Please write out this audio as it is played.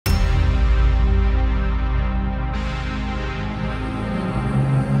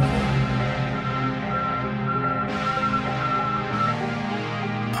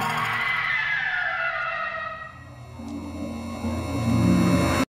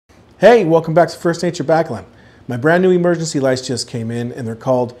Hey, welcome back to First Nature Backland. My brand new emergency lights just came in and they're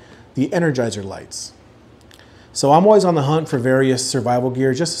called the Energizer lights. So I'm always on the hunt for various survival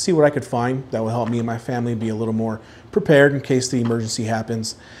gear just to see what I could find that will help me and my family be a little more prepared in case the emergency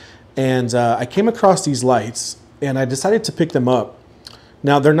happens. And I came across these lights and I decided to pick them up.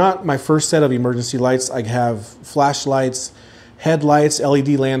 Now they're not my first set of emergency lights. I have flashlights, headlights, LED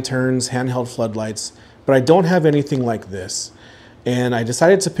lanterns, handheld floodlights, but I don't have anything like this. And I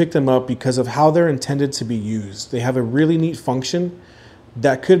decided to pick them up because of how they're intended to be used. They have a really neat function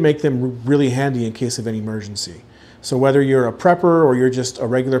that could make them really handy in case of any emergency. So whether you're a prepper or you're just a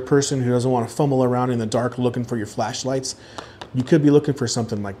regular person who doesn't want to fumble around in the dark looking for your flashlights, you could be looking for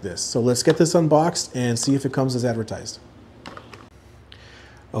something like this. So let's get this unboxed and see if it comes as advertised.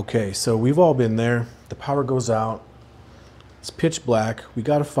 Okay, so we've all been there. The power goes out. It's pitch black. We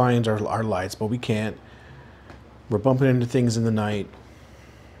got to find our lights, but we can't. We're bumping into things in the night.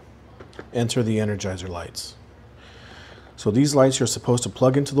 Enter the Energizer lights. So these lights you're supposed to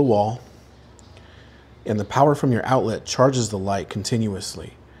plug into the wall, and the power from your outlet charges the light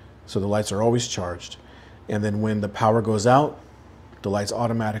continuously. So the lights are always charged. And then when the power goes out, the lights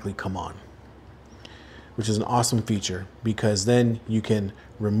automatically come on, which is an awesome feature because then you can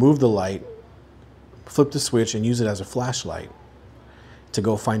remove the light, flip the switch, and use it as a flashlight to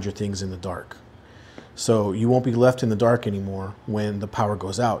go find your things in the dark. So you won't be left in the dark anymore when the power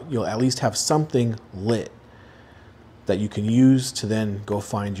goes out. You'll at least have something lit that you can use to then go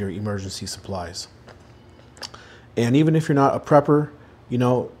find your emergency supplies. And even if you're not a prepper, you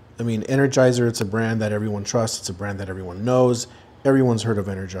know, I mean, Energizer, it's a brand that everyone trusts. It's a brand that everyone knows. Everyone's heard of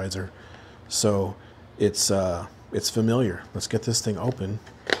Energizer. So it's familiar. Let's get this thing open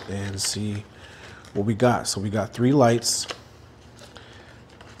and see what we got. So we got 3 lights.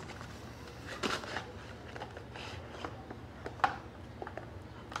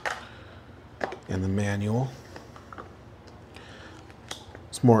 And the manual.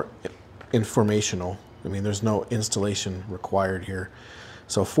 It's more informational. I mean, there's no installation required here.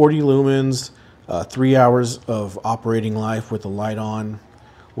 So 40 lumens, 3 hours of operating life with the light on.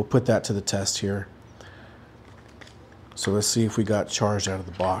 We'll put that to the test here. So let's see if we got charged out of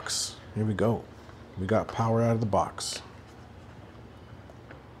the box. Here we go. We got power out of the box.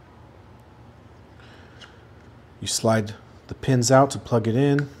 You slide the pins out to plug it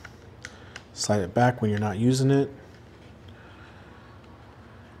in. Slide it back when you're not using it.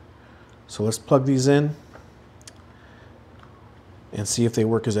 So let's plug these in and see if they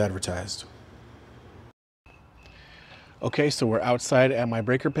work as advertised. Okay, so we're outside at my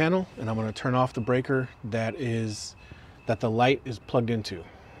breaker panel and I'm going to turn off the breaker that the light is plugged into.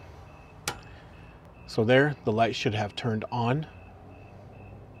 So there, the light should have turned on.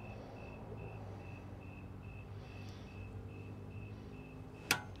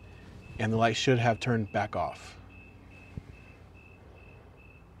 And the light should have turned back off.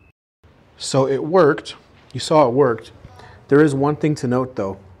 So it worked. You saw it worked. There is one thing to note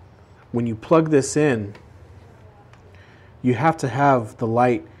though. When you plug this in, you have to have the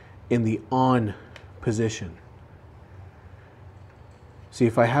light in the on position. See,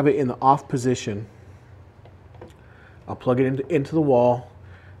 if I have it in the off position, I'll plug it into the wall.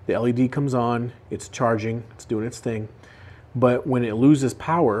 The LED comes on, it's charging, it's doing its thing. But when it loses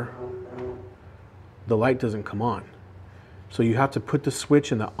power, the light doesn't come on. So you have to put the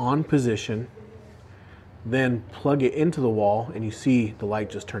switch in the on position, then plug it into the wall, and you see the light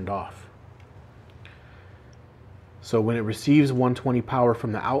just turned off. So when it receives 120 power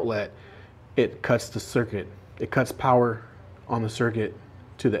from the outlet, it cuts the circuit. It cuts power on the circuit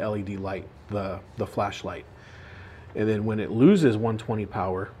to the LED light, the flashlight. And then when it loses 120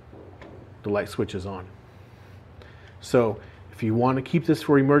 power, the light switches on. So if you want to keep this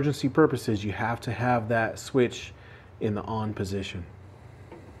for emergency purposes, you have to have that switch in the on position.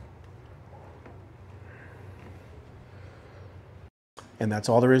 And that's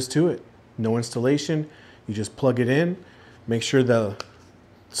all there is to it. No installation. You just plug it in, make sure the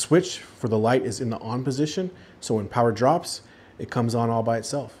switch for the light is in the on position, so when power drops, it comes on all by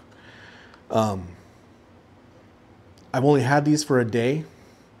itself. I've only had these for a day,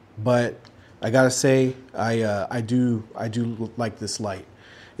 but I gotta say, I do like this light.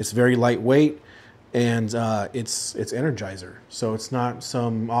 It's very lightweight, and it's Energizer, so it's not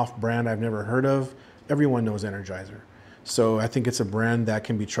some off brand I've never heard of. Everyone knows Energizer, so I think it's a brand that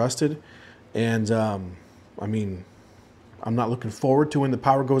can be trusted. And I mean, I'm not looking forward to when the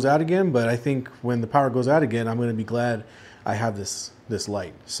power goes out again, but I think when the power goes out again, I'm going to be glad I have this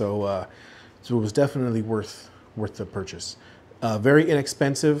light. So it was definitely worth the purchase. Very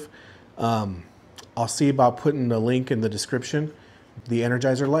inexpensive. I'll see about putting the link in the description the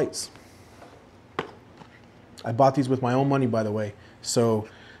Energizer lights. I bought these with my own money, by the way. So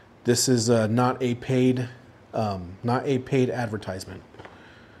this is not a paid advertisement.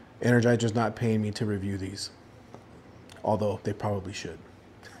 Energizer's not paying me to review these, although they probably should.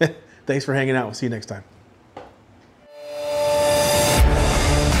 Thanks for hanging out. We'll see you next time.